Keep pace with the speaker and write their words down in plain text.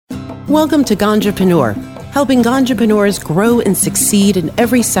Welcome to Ganjapreneur, helping Ganjapreneurs grow and succeed in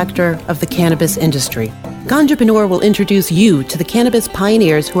every sector of the cannabis industry. Ganjapreneur will introduce you to the cannabis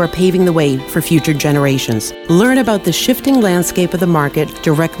pioneers who are paving the way for future generations. Learn about the shifting landscape of the market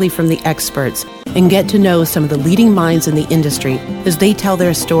directly from the experts and get to know some of the leading minds in the industry as they tell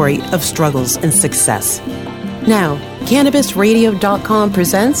their story of struggles and success. Now, CannabisRadio.com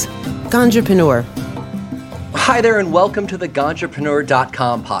presents Ganjapreneur. Hi there and welcome to the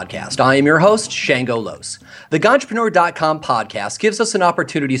Ganjapreneur.com podcast. I am your host, Shango Los. The Ganjapreneur.com podcast gives us an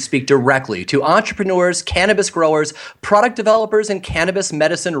opportunity to speak directly to entrepreneurs, cannabis growers, product developers, and cannabis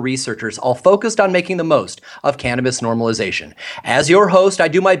medicine researchers, all focused on making the most of cannabis normalization. As your host, I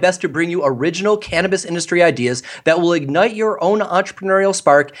do my best to bring you original cannabis industry ideas that will ignite your own entrepreneurial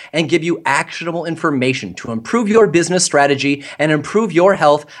spark and give you actionable information to improve your business strategy and improve your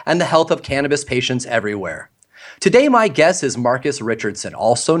health and the health of cannabis patients everywhere. Today, my guest is Marcus Richardson,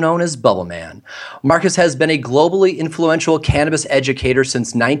 also known as Bubbleman. Marcus has been a globally influential cannabis educator since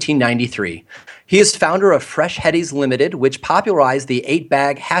 1993. He is founder of Fresh Headies Limited, which popularized the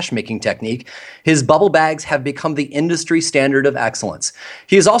 8-bag hash making technique. His bubble bags have become the industry standard of excellence.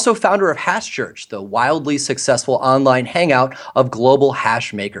 He is also founder of Hash Church, the wildly successful online hangout of global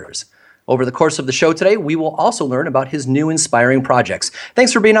hash makers. Over the course of the show today, we will also learn about his new inspiring projects.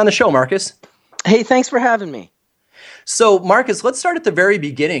 Thanks for being on the show, Marcus. Hey, thanks for having me. So, Marcus, let's start at the very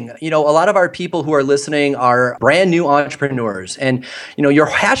beginning. A lot of our people who are listening are brand new entrepreneurs. And, your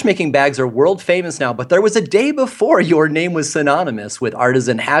hash making bags are world famous now, but there was a day before your name was synonymous with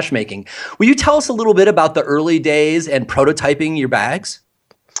artisan hash making. Will you tell us a little bit about the early days and prototyping your bags?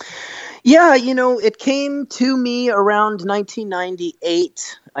 Yeah, it came to me around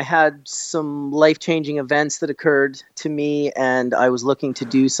 1998. I had some life-changing events that occurred to me, and I was looking to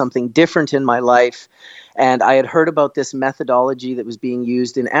do something different in my life. And I had heard about this methodology that was being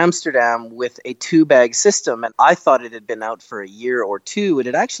used in Amsterdam with a 2-bag system. And I thought it had been out for a year or two. It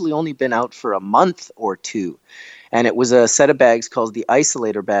had actually only been out for a month or two. And it was a set of bags called the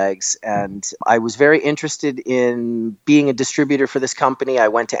Isolator bags. And I was very interested in being a distributor for this company. I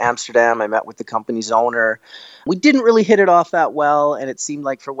went to Amsterdam. I met with the company's owner. We didn't really hit it off that well. And it seemed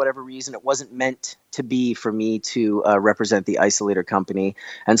like for whatever reason, it wasn't meant to be for me to represent the Isolator company.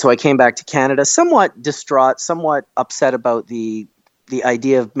 And so I came back to Canada somewhat distraught, somewhat upset about the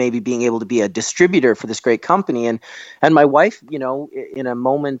idea of maybe being able to be a distributor for this great company. And my wife, in a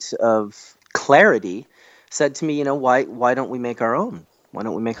moment of clarity, said to me, why don't we make our own? Why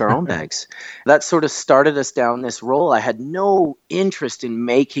don't we make our own bags? That sort of started us down this role. I had no interest in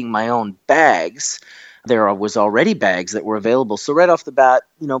making my own bags. There was already bags that were available. So right off the bat,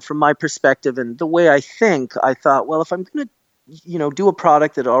 from my perspective and the way I think, I thought, well, if I'm going to do a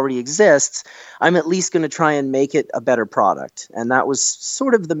product that already exists, I'm at least going to try and make it a better product. And that was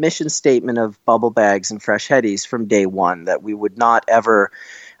sort of the mission statement of Bubble Bags and Fresh Headies from day one, that we would not ever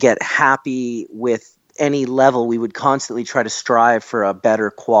get happy with any level. We would constantly try to strive for a better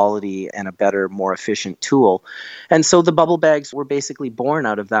quality and a better, more efficient tool. And so the bubble bags were basically born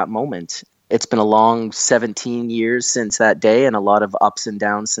out of that moment. It's been a long 17 years since that day and a lot of ups and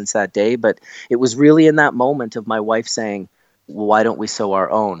downs since that day. But it was really in that moment of my wife saying, why don't we sew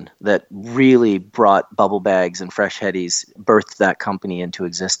our own, that really brought Bubble Bags and Fresh Headies, birthed that company into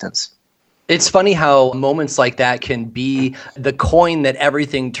existence. It's funny how moments like that can be the coin that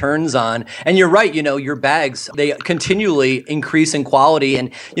everything turns on. And you're right, your bags, they continually increase in quality.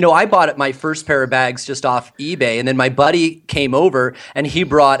 And, I bought my first pair of bags just off eBay. And then my buddy came over and he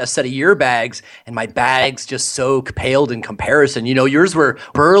brought a set of your bags. And my bags just so paled in comparison. Yours were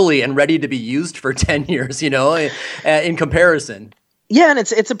burly and ready to be used for 10 years, in comparison. Yeah, and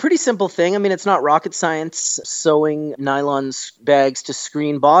it's a pretty simple thing. I mean, it's not rocket science, sewing nylon bags to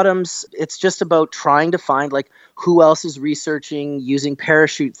screen bottoms. It's just about trying to find, who else is researching using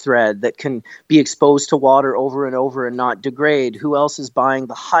parachute thread that can be exposed to water over and over and not degrade? Who else is buying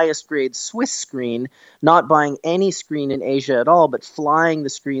the highest grade Swiss screen, not buying any screen in Asia at all, but flying the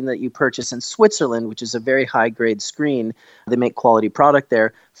screen that you purchase in Switzerland, which is a very high grade screen. They make quality product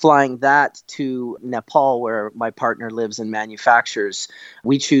there. Flying that to Nepal, where my partner lives and manufactures.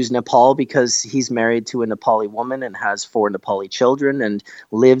 We choose Nepal because he's married to a Nepali woman and has 4 Nepali children and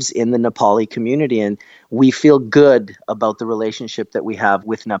lives in the Nepali community. And we feel good about the relationship that we have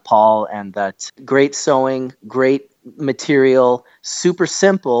with Nepal, and that great sewing, great material, super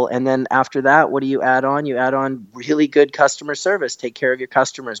simple. And then after that, what do you add on? You add on really good customer service. Take care of your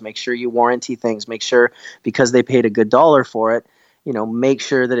customers. Make sure you warranty things. Make sure, because they paid a good dollar for it, make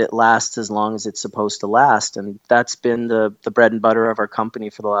sure that it lasts as long as it's supposed to last. And that's been the bread and butter of our company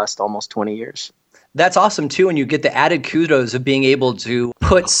for the last almost 20 years. That's awesome too, and you get the added kudos of being able to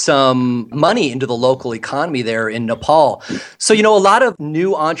put some money into the local economy there in Nepal. So, a lot of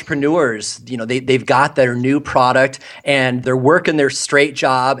new entrepreneurs, they've got their new product and they're working their straight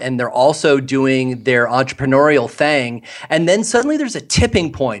job and they're also doing their entrepreneurial thing. And then suddenly there's a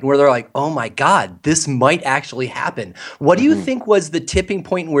tipping point where they're like, oh my God, this might actually happen. What do you think was the tipping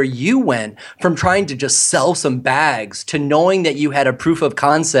point where you went from trying to just sell some bags to knowing that you had a proof of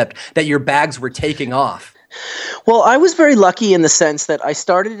concept that your bags were taking off? Well, I was very lucky in the sense that I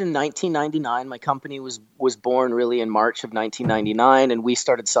started in 1999. My company was born really in March of 1999, and we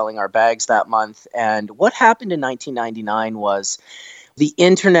started selling our bags that month. And what happened in 1999 was the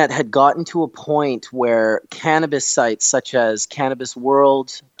internet had gotten to a point where cannabis sites such as Cannabis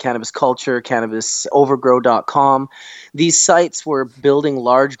World, Cannabis Culture, CannabisOvergrow.com, these sites were building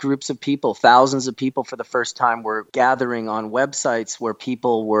large groups of people. Thousands of people for the first time were gathering on websites where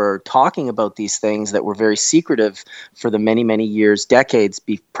people were talking about these things that were very secretive for the many, many years, decades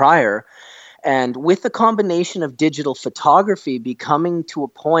prior. And with the combination of digital photography becoming to a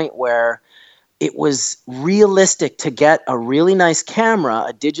point where it was realistic to get a really nice camera,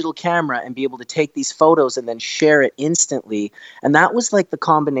 a digital camera, and be able to take these photos and then share it instantly. And that was like the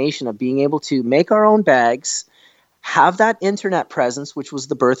combination of being able to make our own bags, have that internet presence, which was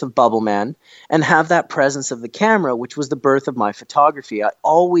the birth of Bubbleman, and have that presence of the camera, which was the birth of my photography. I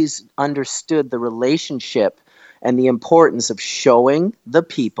always understood the relationship and the importance of showing the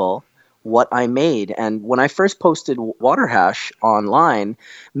people what I made. And when I first posted Water Hash online,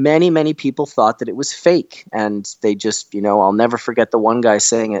 many, many people thought that it was fake. And they just, I'll never forget the one guy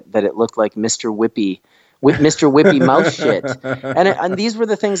saying that it looked like Mr. Whippy mouth shit. And these were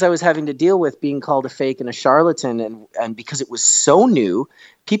the things I was having to deal with, being called a fake and a charlatan. And because it was so new,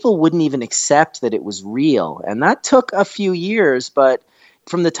 people wouldn't even accept that it was real. And that took a few years. But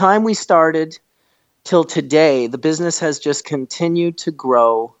from the time we started till today, the business has just continued to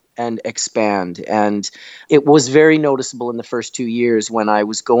grow and expand. And it was very noticeable in the first 2 years when I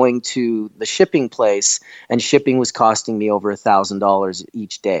was going to the shipping place and shipping was costing me over $1,000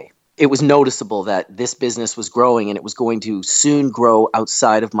 each day. It was noticeable that this business was growing and it was going to soon grow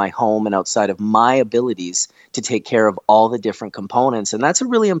outside of my home and outside of my abilities to take care of all the different components. And that's a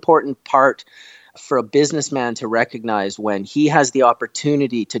really important part for a businessman to recognize when he has the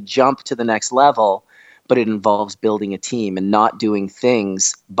opportunity to jump to the next level. But it involves building a team and not doing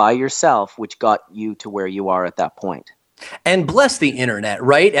things by yourself, which got you to where you are at that point. And bless the internet,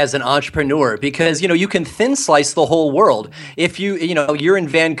 right, as an entrepreneur, because, you can thin slice the whole world. If you're in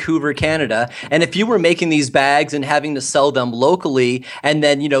Vancouver, Canada, and if you were making these bags and having to sell them locally and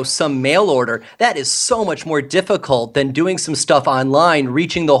then, some mail order, that is so much more difficult than doing some stuff online,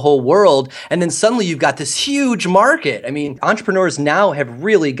 reaching the whole world. And then suddenly you've got this huge market. I mean, entrepreneurs now have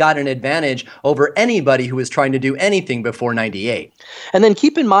really got an advantage over anybody who was trying to do anything before 98. And then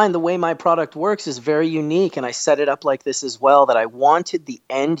keep in mind the way my product works is very unique. And I set it up like this as well, that I wanted the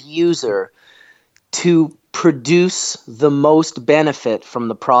end user to produce the most benefit from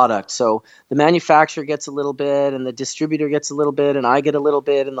the product. So the manufacturer gets a little bit and the distributor gets a little bit and I get a little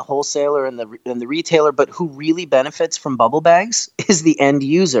bit and the wholesaler and the retailer, but who really benefits from bubble bags is the end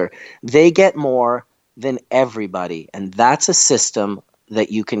user. They get more than everybody, and that's a system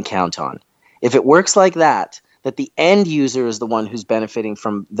that you can count on. If it works like that the end user is the one who's benefiting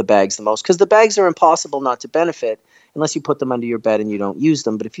from the bags the most, because the bags are impossible not to benefit unless you put them under your bed and you don't use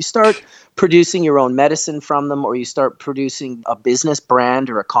them. But if you start producing your own medicine from them, or you start producing a business brand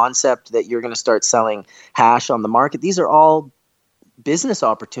or a concept that you're going to start selling hash on the market, these are all business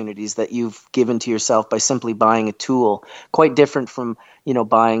opportunities that you've given to yourself by simply buying a tool, quite different from,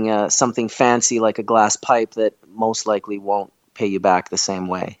 buying something fancy like a glass pipe that most likely won't pay you back the same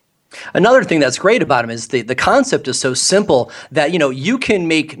way. Another thing that's great about them is the concept is so simple that, you can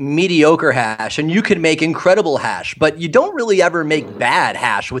make mediocre hash and you can make incredible hash, but you don't really ever make bad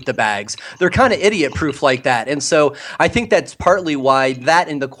hash with the bags. They're kind of idiot proof like that. And so I think that's partly why that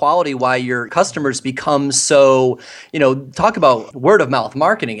and the quality, why your customers become so, talk about word of mouth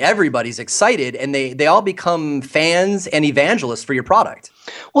marketing. Everybody's excited and they all become fans and evangelists for your product.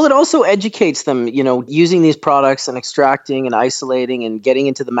 Well, it also educates them, using these products and extracting and isolating and getting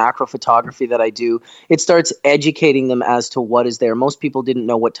into the macro photography that I do. It starts educating them as to what is there. Most people didn't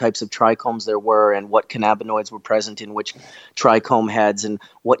know what types of trichomes there were and what cannabinoids were present in which trichome heads and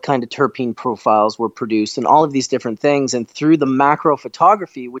what kind of terpene profiles were produced and all of these different things. And through the macro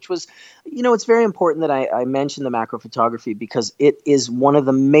photography, which was, it's very important that I mention the macro photography because it is one of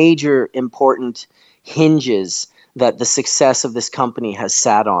the major important hinges that the success of this company has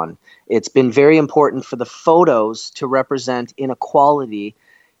sat on. It's been very important for the photos to represent inequality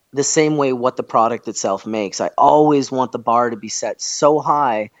the same way what the product itself makes. I always want the bar to be set so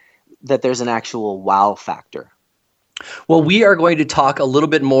high that there's an actual wow factor. Well, we are going to talk a little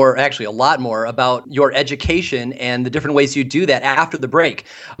bit more, actually a lot more, about your education and the different ways you do that after the break.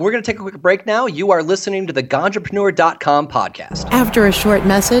 We're going to take a quick break now. You are listening to the Ganjapreneur.com podcast. After a short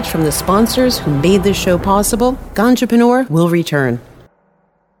message from the sponsors who made this show possible, Ganjapreneur will return.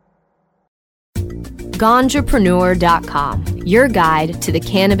 Ganjapreneur.com, your guide to the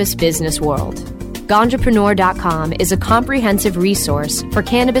cannabis business world. Ganjapreneur.com is a comprehensive resource for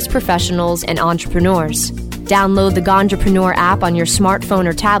cannabis professionals and entrepreneurs. Download the Ganjapreneur app on your smartphone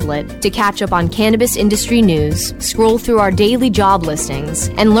or tablet to catch up on cannabis industry news, scroll through our daily job listings,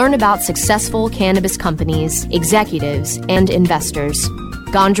 and learn about successful cannabis companies, executives, and investors.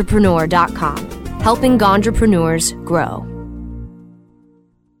 Ganjapreneur.com, helping Ganjapreneurs grow.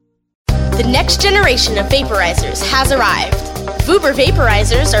 The next generation of vaporizers has arrived. Vuber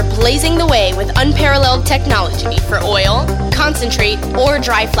vaporizers are blazing the way with unparalleled technology for oil, concentrate, or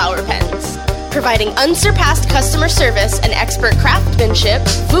dry flower pens. Providing unsurpassed customer service and expert craftsmanship,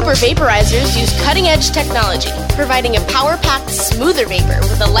 Vuber vaporizers use cutting-edge technology, providing a power-packed, smoother vapor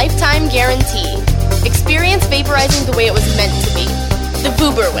with a lifetime guarantee. Experience vaporizing the way it was meant to be. The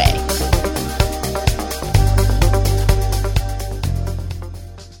Vuber way.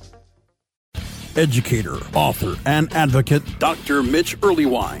 Educator, author, and advocate Dr. Mitch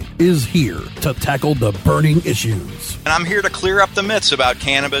Earlywine is here to tackle the burning issues. And I'm here to clear up the myths about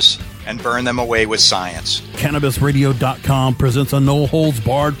cannabis and burn them away with science. CannabisRadio.com presents a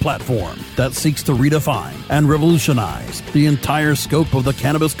no-holds-barred platform that seeks to redefine and revolutionize the entire scope of the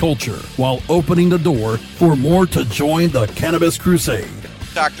cannabis culture while opening the door for more to join the cannabis crusade.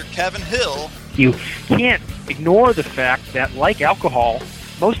 Dr. Kevin Hill. You can't ignore the fact that, like alcohol,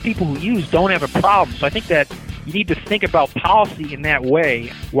 most people who use don't have a problem. So I think that you need to think about policy in that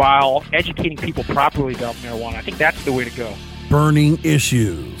way while educating people properly about marijuana. I think that's the way to go. Burning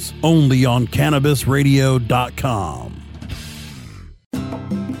Issues, only on CannabisRadio.com.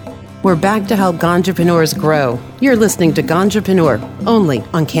 We're back to help Ganjapreneurs grow. You're listening to Ganjapreneur, only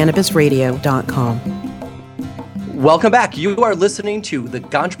on CannabisRadio.com. Welcome back. You are listening to the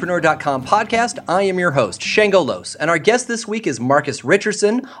Ganjapreneur.com podcast. I am your host, Shango Los, and our guest this week is Marcus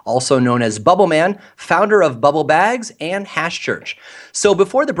Richardson, also known as Bubbleman, founder of Bubble Bags and Hash Church. So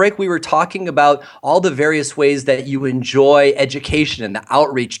before the break, we were talking about all the various ways that you enjoy education and the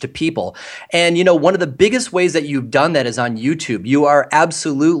outreach to people. And, you know, one of the biggest ways that you've done that is on YouTube. You are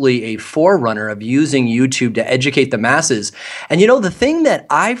absolutely a forerunner of using YouTube to educate the masses. And, you know, the thing that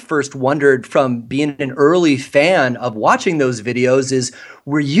I first wondered from being an early fan of watching those videos is,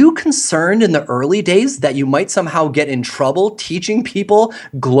 were you concerned in the early days that you might somehow get in trouble teaching people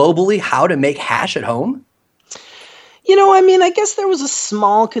globally how to make hash at home? You know, I mean, I guess there was a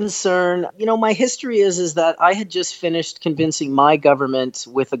small concern. You know, my history is that I had just finished convincing my government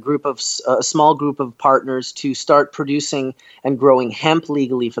with a small group of partners to start producing and growing hemp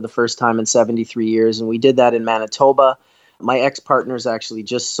legally for the first time in 73 years. And we did that in Manitoba. My ex-partners actually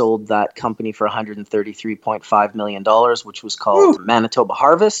just sold that company for $133.5 million, which was called Manitoba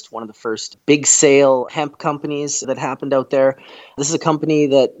Harvest, one of the first big sale hemp companies that happened out there. This is a company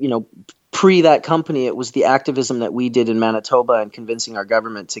that, you know, pre that company, it was the activism that we did in Manitoba and convincing our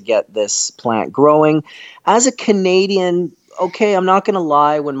government to get this plant growing. As a Canadian, okay, I'm not going to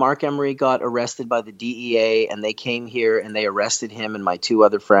lie, when Mark Emery got arrested by the DEA and they came here and they arrested him and my two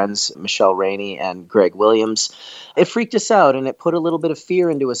other friends, Michelle Rainey and Greg Williams, it freaked us out and it put a little bit of fear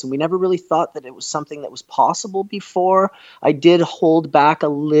into us. And we never really thought that it was something that was possible before. I did hold back a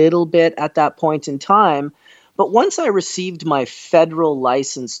little bit at that point in time. But once I received my federal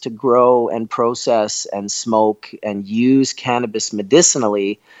license to grow and process and smoke and use cannabis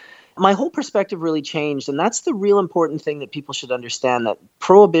medicinally, my whole perspective really changed. And that's the real important thing that people should understand, that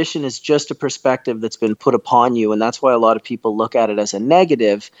prohibition is just a perspective that's been put upon you. And that's why a lot of people look at it as a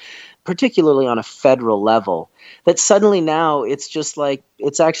negative, particularly on a federal level, that suddenly now it's just like,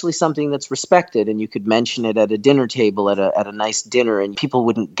 it's actually something that's respected. And you could mention it at a dinner table at a nice dinner and people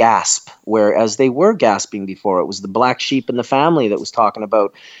wouldn't gasp, whereas they were gasping before. It was the black sheep in the family that was talking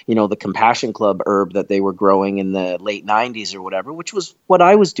about, you know, the Compassion Club herb that they were growing in the late 90s or whatever, which was what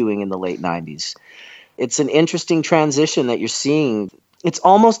I was doing in the late 90s. It's an interesting transition that you're seeing. It's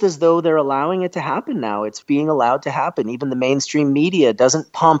almost as though they're allowing it to happen now. It's being allowed to happen. Even the mainstream media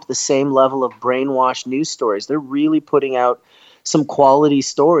doesn't pump the same level of brainwashed news stories. They're really putting out some quality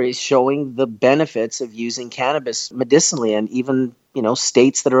stories showing the benefits of using cannabis medicinally, and even, you know,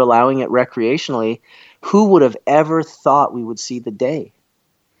 states that are allowing it recreationally. Who would have ever thought we would see the day?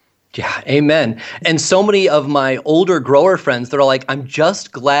 Yeah, amen. And so many of my older grower friends, they're all like, I'm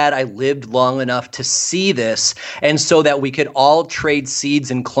just glad I lived long enough to see this, and so that we could all trade seeds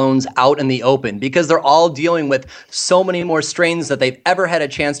and clones out in the open, because they're all dealing with so many more strains that they've ever had a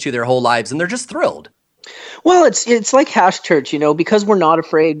chance to their whole lives, and they're just thrilled. Well, it's like Hash Church, because we're not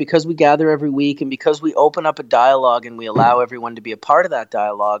afraid, because we gather every week, and because we open up a dialogue and we allow everyone to be a part of that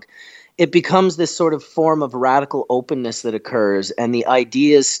dialogue. It becomes this sort of form of radical openness that occurs, and the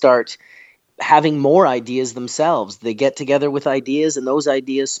ideas start having more ideas themselves. They get together with ideas, and those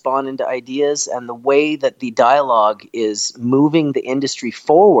ideas spawn into ideas, and the way that the dialogue is moving the industry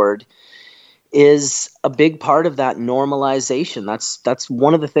forward is a big part of that normalization. That's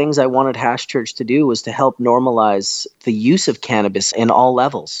one of the things I wanted Hash Church to do, was to help normalize the use of cannabis in all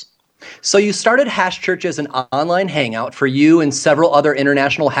levels. So you started Hash Church as an online hangout for you and several other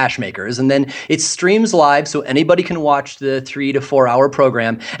international hash makers, and then it streams live so anybody can watch the 3 to 4 hour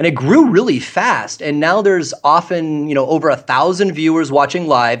program, and it grew really fast, and now there's often, over 1,000 viewers watching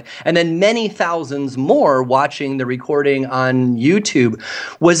live, and then many thousands more watching the recording on YouTube.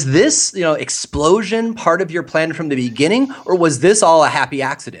 Was this, explosion part of your plan from the beginning, or was this all a happy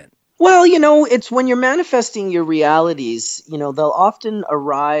accident? Well, it's when you're manifesting your realities, they'll often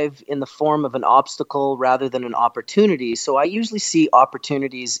arrive in the form of an obstacle rather than an opportunity. So I usually see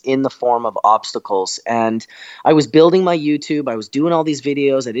opportunities in the form of obstacles. And I was building my YouTube. I was doing all these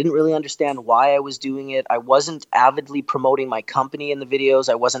videos. I didn't really understand why I was doing it. I wasn't avidly promoting my company in the videos.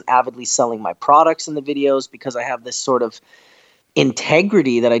 I wasn't avidly selling my products in the videos, because I have this sort of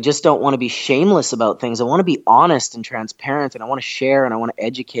integrity that I just don't want to be shameless about things. I want to be honest and transparent, and I want to share, and I want to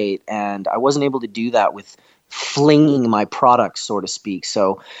educate. And I wasn't able to do that with flinging my products, so to speak.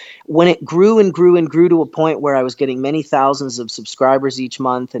 So when it grew and grew and grew to a point where I was getting many thousands of subscribers each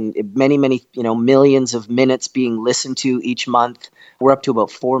month, and many, millions of minutes being listened to each month, we're up to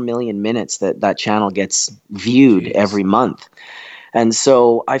about 4 million minutes that channel gets viewed every month. And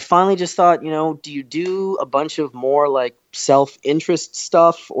so I finally just thought, do you do a bunch of more like self-interest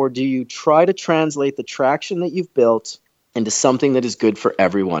stuff, or do you try to translate the traction that you've built into something that is good for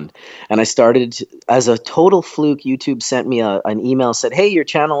everyone? And I started as a total fluke. YouTube sent me an email, said, hey, your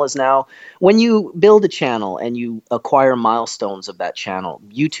channel is now, when you build a channel and you acquire milestones of that channel,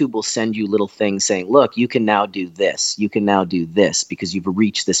 YouTube will send you little things saying, look, you can now do this. You can now do this because you've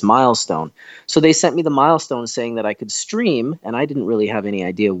reached this milestone. So they sent me the milestone saying that I could stream, and I didn't really have any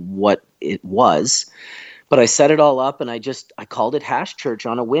idea what it was. But I set it all up, and I called it Hash Church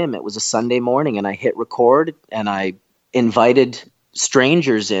on a whim. It was a Sunday morning, and I hit record, and I invited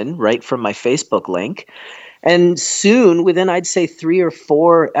strangers in right from my Facebook link. And soon, within I'd say 3 or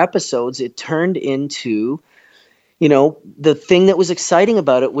 4 episodes, it turned into, the thing that was exciting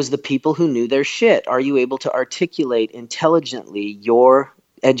about it was the people who knew their shit. Are you able to articulate intelligently your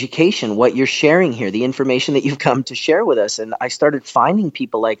education, what you're sharing here, the information that you've come to share with us? And I started finding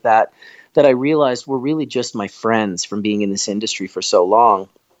people like that I realized were really just my friends from being in this industry for so long.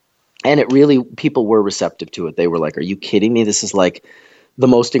 And people were receptive to it. They were like, are you kidding me? This is like the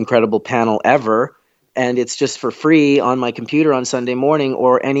most incredible panel ever. And it's just for free on my computer on Sunday morning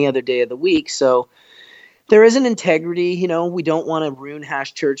or any other day of the week. So there is an integrity, we don't want to ruin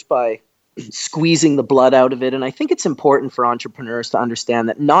Hash Church by squeezing the blood out of it. And I think it's important for entrepreneurs to understand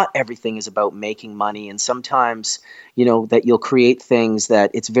that not everything is about making money. And sometimes, that you'll create things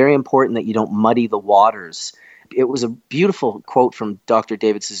that it's very important that you don't muddy the waters. It was a beautiful quote from Dr.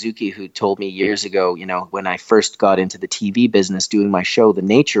 David Suzuki, who told me years ago, when I first got into the TV business doing my show, The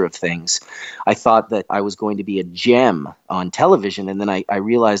Nature of Things, I thought that I was going to be a gem on television. And then I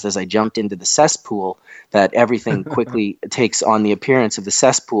realized as I jumped into the cesspool that everything quickly takes on the appearance of the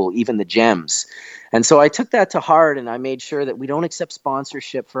cesspool, even the gems. And so I took that to heart, and I made sure that we don't accept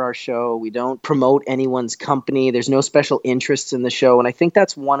sponsorship for our show. We don't promote anyone's company. There's no special interests in the show. And I think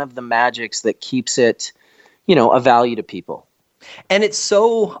that's one of the magics that keeps it a value to people. And it's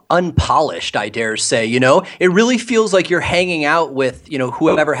so unpolished, I dare say, it really feels like you're hanging out with,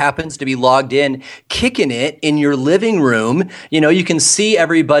 whoever happens to be logged in, kicking it in your living room. You can see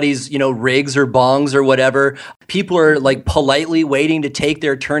everybody's, rigs or bongs or whatever. People are like politely waiting to take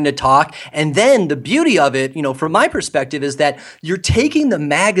their turn to talk. And then the beauty of it, from my perspective, is that you're taking the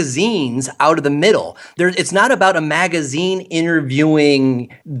magazines out of the middle. It's not about a magazine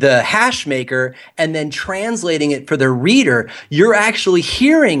interviewing the hash maker and then translating it for the reader. You're actually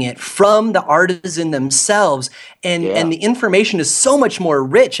hearing it from the artisan themselves. And the information is so much more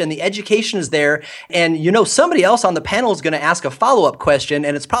rich, and the education is there. And somebody else on the panel is going to ask a follow-up question,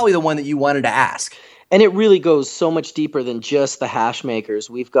 and it's probably the one that you wanted to ask. And it really goes so much deeper than just the hash makers.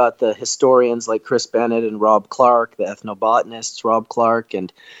 We've got the historians like Chris Bennett and Rob Clark, the ethnobotanists Rob Clark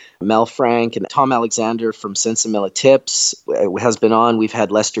and Mel Frank, and Tom Alexander from Sensimilla Tips has been on. We've had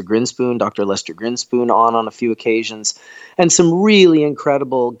Lester Grinspoon, Dr. Lester Grinspoon on a few occasions, and some really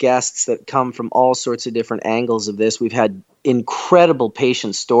incredible guests that come from all sorts of different angles of this. We've had incredible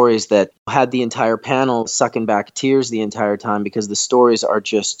patient stories that had the entire panel sucking back tears the entire time because the stories are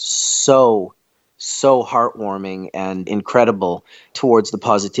just so heartwarming and incredible towards the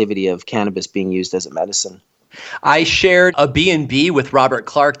positivity of cannabis being used as a medicine. I shared a B&B with Robert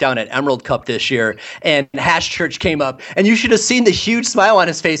Clark down at Emerald Cup this year, and Hash Church came up, and you should have seen the huge smile on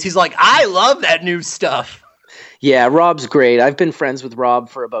his face. He's like, I love that new stuff. Yeah, Rob's great. I've been friends with Rob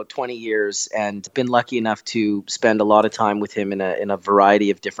for about 20 years and been lucky enough to spend a lot of time with him in a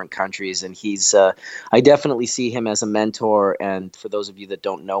variety of different countries. And he's, I definitely see him as a mentor. And for those of you that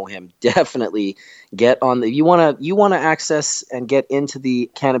don't know him, definitely get on the, you want to access and get into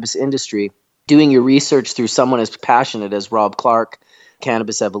the cannabis industry, doing your research through someone as passionate as Rob Clark.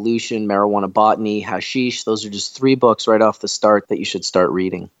 Cannabis Evolution, Marijuana Botany, Hashish. Those are just 3 books right off the start that you should start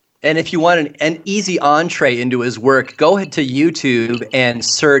reading. And if you want an easy entree into his work, go ahead to YouTube and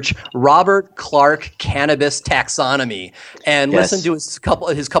search Robert Clark Cannabis Taxonomy and listen to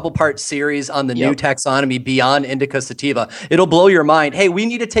his couple-part series on the new taxonomy beyond Indica Sativa. It'll blow your mind. Hey, we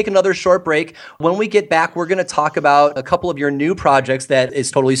need to take another short break. When we get back, we're going to talk about a couple of your new projects that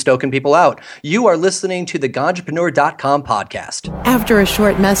is totally stoking people out. You are listening to the Ganjapreneur.com podcast. After a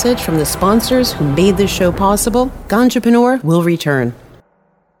short message from the sponsors who made this show possible, Ganjapreneur will return.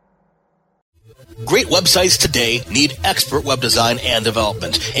 Great websites today need expert web design and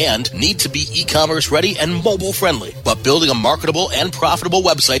development and need to be e-commerce ready and mobile friendly. But building a marketable and profitable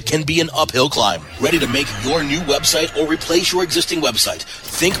website can be an uphill climb. Ready to make your new website or replace your existing website?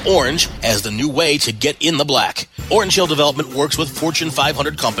 Think Orange as the new way to get in the black. Orange Hill Development works with Fortune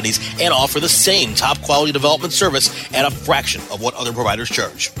 500 companies and offer the same top quality development service at a fraction of what other providers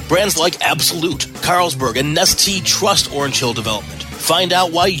charge. Brands like Absolute, Carlsberg, and Nestea trust Orange Hill Development. Find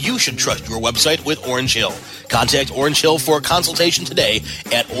out why you should trust your website with Orange Hill. Contact Orange Hill for a consultation today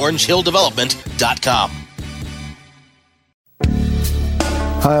at orangehilldevelopment.com.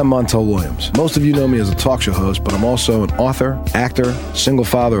 Hi, I'm Montel Williams. Most of you know me as a talk show host, but I'm also an author, actor, single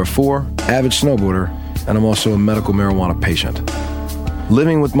father of 4, avid snowboarder, and I'm also a medical marijuana patient.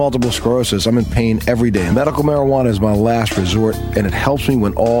 Living with multiple sclerosis, I'm in pain every day. Medical marijuana is my last resort, and it helps me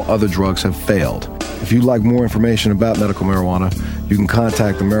when all other drugs have failed. If you'd like more information about medical marijuana, you can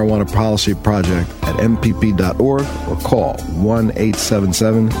contact the Marijuana Policy Project at mpp.org or call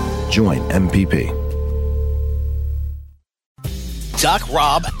 1-877-JOIN-MPP. Doc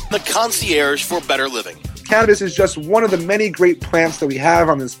Rob, the concierge for better living. Cannabis is just one of the many great plants that we have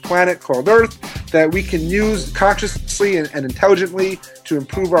on this planet called Earth that we can use consciously and intelligently to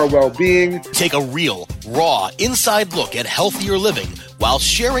improve our well-being. Take a real, raw, inside look at healthier living while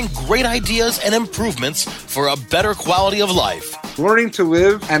sharing great ideas and improvements for a better quality of life. Learning to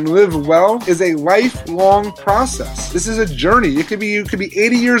live and live well is a lifelong process. This is a journey. You could be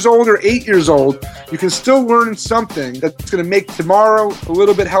 80 years old or 8 years old. You can still learn something that's going to make tomorrow a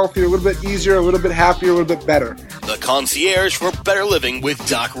little bit healthier, a little bit easier, a little bit happier, a little bit better. The Concierge for Better Living with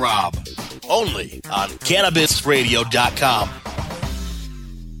Doc Rob. Only on CannabisRadio.com.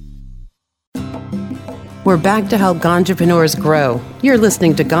 We're back to help Ganjapreneurs grow. You're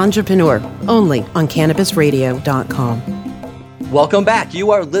listening to Ganjapreneur, only on CannabisRadio.com. Welcome back. You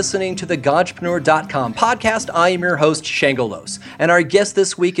are listening to the Ganjapreneur.com podcast. I am your host, Shango Los. And our guest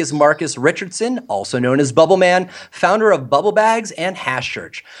this week is Marcus Richardson, also known as Bubbleman, founder of Bubble Bags and Hash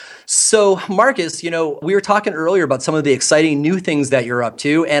Church. So, Marcus, we were talking earlier about some of the exciting new things that you're up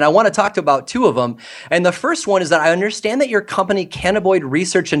to, and I want to talk about 2 of them. And the first one is that I understand that your company, Cannabinoid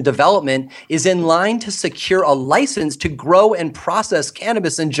Research and Development, is in line to secure a license to grow and process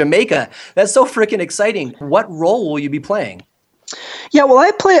cannabis in Jamaica. That's so freaking exciting. What role will you be playing? Yeah, well,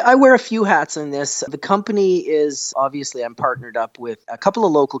 I wear a few hats in this. The company is, obviously, I'm partnered up with a couple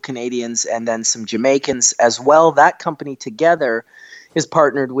of local Canadians and then some Jamaicans as well. That company together is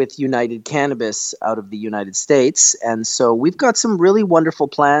partnered with United Cannabis out of the United States. And so we've got some really wonderful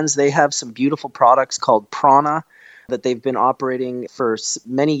plans. They have some beautiful products called Prana that they've been operating for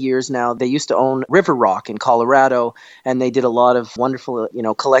many years now. They used to own River Rock in Colorado, and they did a lot of wonderful,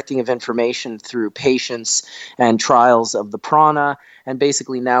 collecting of information through patients and trials of the prana. And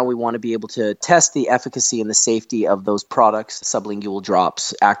basically now we want to be able to test the efficacy and the safety of those products, sublingual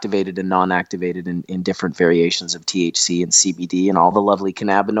drops, activated and non-activated in different variations of THC and CBD and all the lovely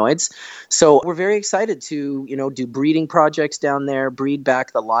cannabinoids. So we're very excited to, do breeding projects down there, breed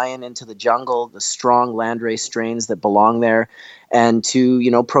back the lion into the jungle, the strong landrace strains that belong there, and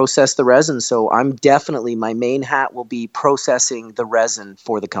to, process the resin. So my main hat will be processing the resin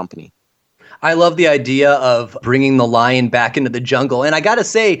for the company. I love the idea of bringing the lion back into the jungle. And I got to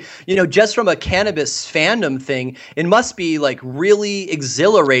say, just from a cannabis fandom thing, it must be like really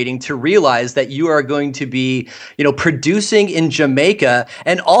exhilarating to realize that you are going to be, producing in Jamaica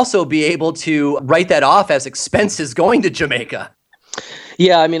and also be able to write that off as expenses going to Jamaica.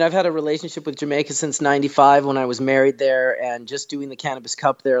 Yeah, I've had a relationship with Jamaica since '95 when I was married there, and just doing the Cannabis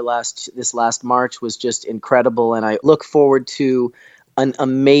Cup there this last March was just incredible. And I look forward to an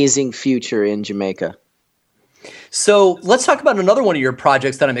amazing future in Jamaica. So let's talk about another one of your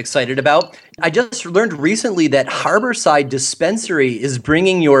projects that I'm excited about. I just learned recently that Harborside Dispensary is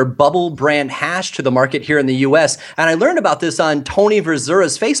bringing your Bubble brand hash to the market here in the U.S. And I learned about this on Tony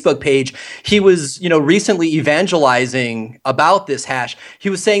Verzura's Facebook page. He was, recently evangelizing about this hash. He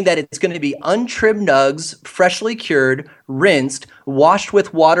was saying that it's going to be untrimmed nugs, freshly cured, rinsed, washed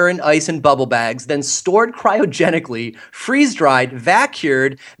with water and ice in bubble bags, then stored cryogenically, freeze-dried,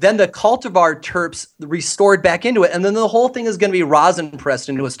 vac-cured, then the cultivar terps restored back into it, and then the whole thing is going to be rosin pressed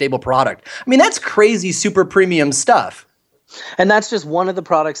into a stable product. That's crazy, super premium stuff. And that's just one of the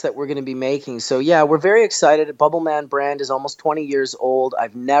products that we're going to be making. So yeah, we're very excited. Bubbleman brand is almost 20 years old.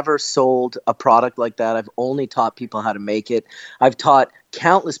 I've never sold a product like that. I've only taught people how to make it. I've taught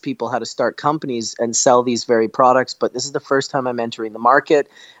countless people how to start companies and sell these very products, but this is the first time I'm entering the market,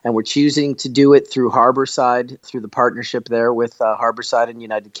 and we're choosing to do it through Harborside, through the partnership there with Harborside and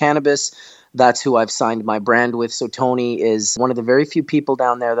United Cannabis. That's who I've signed my brand with. So Tony is one of the very few people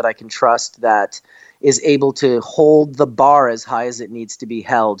down there that I can trust that is able to hold the bar as high as it needs to be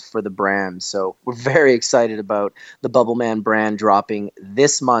held for the brand. So we're very excited about the Bubbleman brand dropping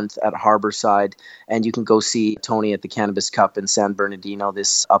this month at Harborside. And you can go see Tony at the Cannabis Cup in San Bernardino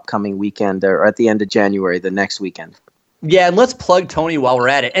this upcoming weekend, or at the end of January, the next weekend. Yeah, and let's plug Tony while we're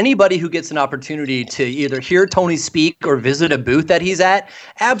at it. Anybody who gets an opportunity to either hear Tony speak or visit a booth that he's at,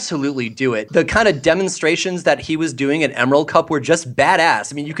 absolutely do it. The kind of demonstrations that he was doing at Emerald Cup were just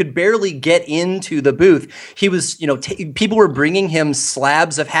badass. You could barely get into the booth. He was, people were bringing him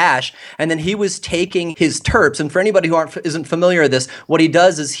slabs of hash, and then he was taking his terps. And for anybody who isn't familiar with this, what he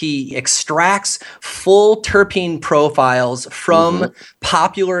does is he extracts full terpene profiles from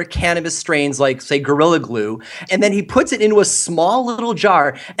popular cannabis strains like, say, Gorilla Glue, and then he puts it into a small little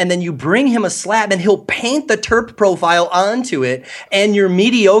jar, and then you bring him a slab and he'll paint the terp profile onto it, and your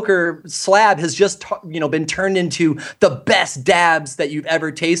mediocre slab has just been turned into the best dabs that you've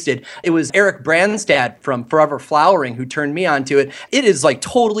ever tasted. It was Eric Brandstad from Forever Flowering who turned me onto it. It is like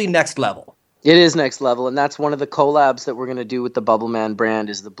totally next level. It is next level, and that's one of the collabs that we're going to do with the Bubbleman brand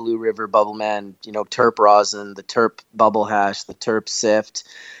is the Blue River Bubbleman, terp rosin, the terp bubble hash, the terp sift.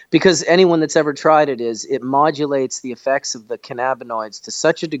 Because anyone that's ever tried it modulates the effects of the cannabinoids to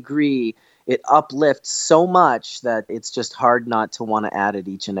such a degree, it uplifts so much that it's just hard not to want to add it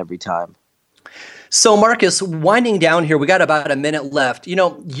each and every time. So Marcus, winding down here, we got about a minute left.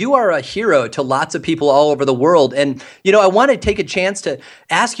 You are a hero to lots of people all over the world. And, I want to take a chance to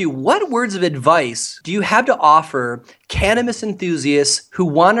ask you, what words of advice do you have to offer cannabis enthusiasts who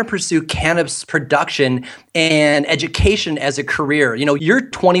want to pursue cannabis production and education as a career? You're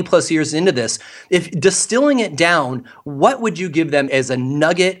 20 plus years into this. If distilling it down, what would you give them as a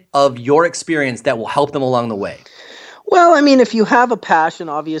nugget of your experience that will help them along the way? Well, if you have a passion,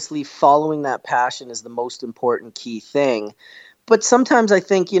 obviously following that passion is the most important key thing. But sometimes I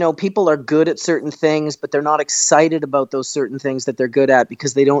think, people are good at certain things, but they're not excited about those certain things that they're good at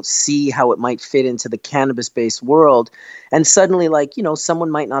because they don't see how it might fit into the cannabis-based world. And suddenly, someone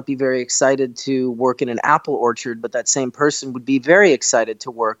might not be very excited to work in an apple orchard, but that same person would be very excited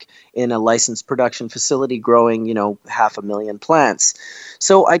to work in a licensed production facility growing, 500,000 plants.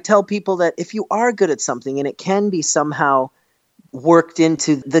 So I tell people that if you are good at something and it can be somehow worked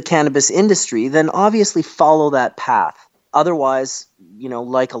into the cannabis industry, then obviously follow that path. Otherwise,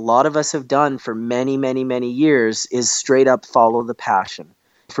 like a lot of us have done for many, many, many years, is straight up follow the passion.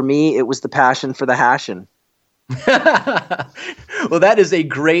 For me, it was the passion for the hashin'. Well, that is a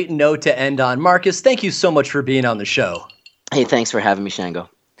great note to end on. Marcus, thank you so much for being on the show. Hey, thanks for having me, Shango.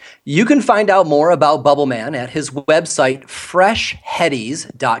 You can find out more about Bubbleman at his website,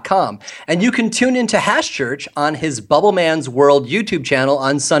 freshheadies.com. And you can tune into Hash Church on his Bubbleman's World YouTube channel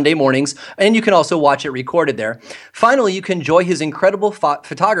on Sunday mornings, and you can also watch it recorded there. Finally, you can enjoy his incredible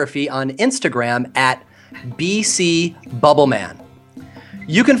photography on Instagram at BC Bubbleman.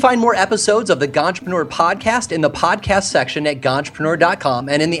 You can find more episodes of the Ganjapreneur podcast in the podcast section at ganjapreneur.com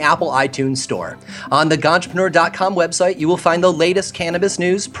and in the Apple iTunes store. On the ganjapreneur.com website, you will find the latest cannabis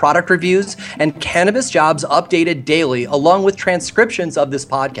news, product reviews, and cannabis jobs updated daily, along with transcriptions of this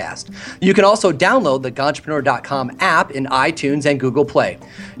podcast. You can also download the ganjapreneur.com app in iTunes and Google Play.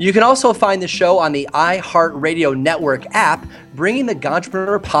 You can also find the show on the iHeartRadio Network app, bringing the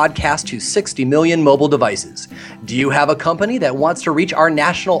Ganjapreneur podcast to 60 million mobile devices. Do you have a company that wants to reach our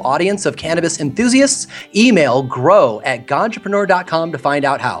national audience of cannabis enthusiasts? Email grow@ganjapreneur.com to find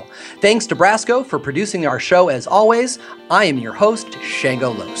out how. Thanks to Brasco for producing our show as always. I am your host,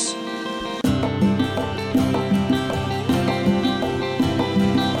 Shango Los.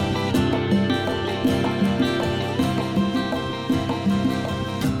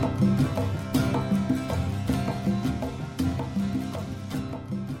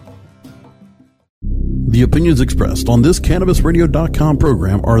 The opinions expressed on this CannabisRadio.com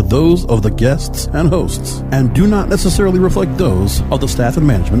program are those of the guests and hosts and do not necessarily reflect those of the staff and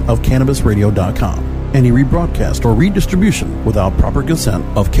management of CannabisRadio.com. Any rebroadcast or redistribution without proper consent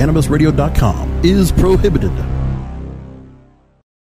of CannabisRadio.com is prohibited.